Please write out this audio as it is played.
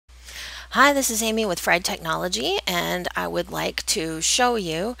Hi, this is Amy with Fried Technology, and I would like to show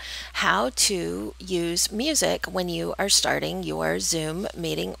you how to use music when you are starting your Zoom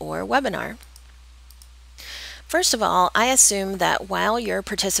meeting or webinar. First of all, I assume that while your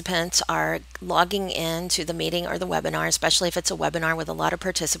participants are logging into the meeting or the webinar, especially if it's a webinar with a lot of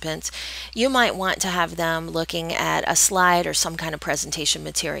participants, you might want to have them looking at a slide or some kind of presentation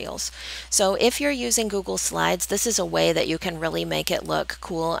materials. So if you're using Google Slides, this is a way that you can really make it look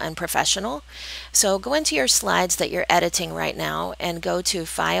cool and professional. So go into your slides that you're editing right now and go to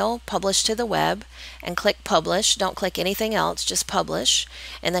File, Publish to the Web, and click Publish. Don't click anything else, just Publish,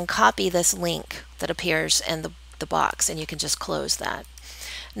 and then copy this link that appears in the box, and you can just close that.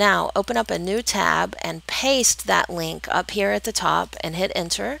 Now open up a new tab and paste that link up here at the top and hit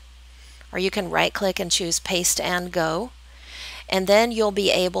enter, or you can right click and choose paste and go, and then you'll be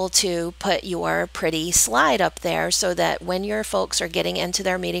able to put your pretty slide up there so that when your folks are getting into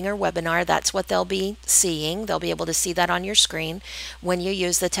their meeting or webinar, that's what they'll be seeing. They'll be able to see that on your screen when you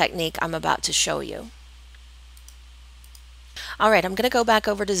use the technique I'm about to show you. All right, I'm going to go back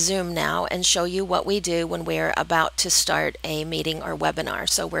over to Zoom now and show you what we do when we're about to start a meeting or webinar.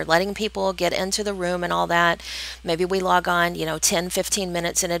 So we're letting people get into the room and all that. Maybe we log on, 10, 15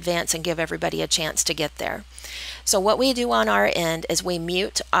 minutes in advance and give everybody a chance to get there. So what we do on our end is we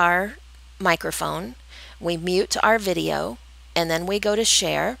mute our microphone, we mute our video, and then we go to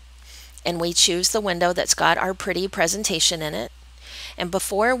share and we choose the window that's got our pretty presentation in it. And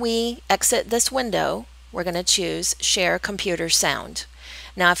before we exit this window, we're going to choose Share Computer Sound.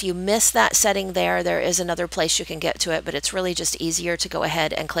 Now if you miss that setting there is another place you can get to it, but it's really just easier to go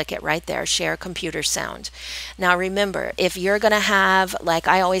ahead and click it right there, Share Computer Sound. Now remember, if you're going to have, like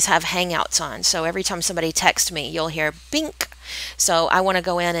I always have Hangouts on, so every time somebody texts me, you'll hear bink. So I want to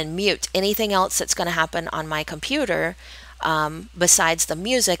go in and mute anything else that's going to happen on my computer besides the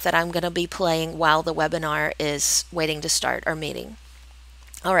music that I'm going to be playing while the webinar is waiting to start our meeting.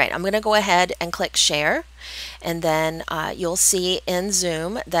 All right, I'm going to go ahead and click share, and then you'll see in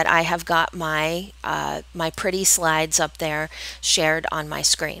Zoom that I have got my my pretty slides up there shared on my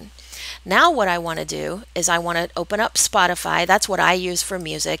screen. Now what I want to do is I want to open up Spotify. That's what I use for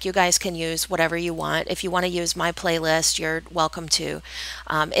music. You guys can use whatever you want. If you want to use my playlist, you're welcome to.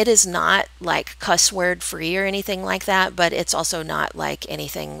 It is not like cuss word free or anything like that, but it's also not like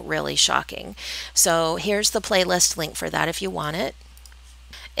anything really shocking. So here's the playlist link for that if you want it.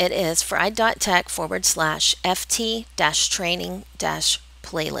 It is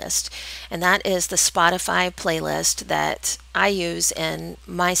fried.tech/ft-training-playlist. And that is the Spotify playlist that I use in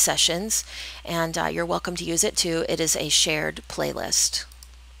my sessions. And you're welcome to use it too. It is a shared playlist.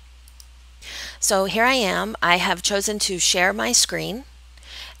 So here I am. I have chosen to share my screen.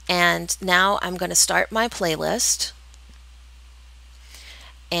 And now I'm going to start my playlist.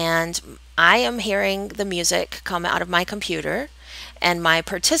 And I am hearing the music come out of my computer, and my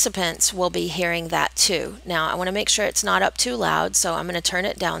participants will be hearing that too. Now I want to make sure it's not up too loud, so I'm going to turn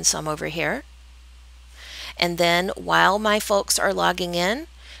it down some over here. And then while my folks are logging in,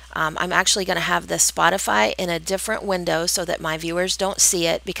 I'm actually going to have the Spotify in a different window so that my viewers don't see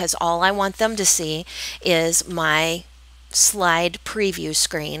it, because all I want them to see is my slide preview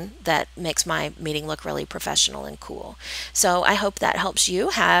screen that makes my meeting look really professional and cool. So I hope that helps you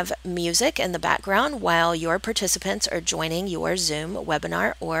have music in the background while your participants are joining your Zoom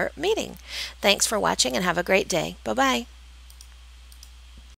webinar or meeting. Thanks for watching and have a great day. Bye-bye.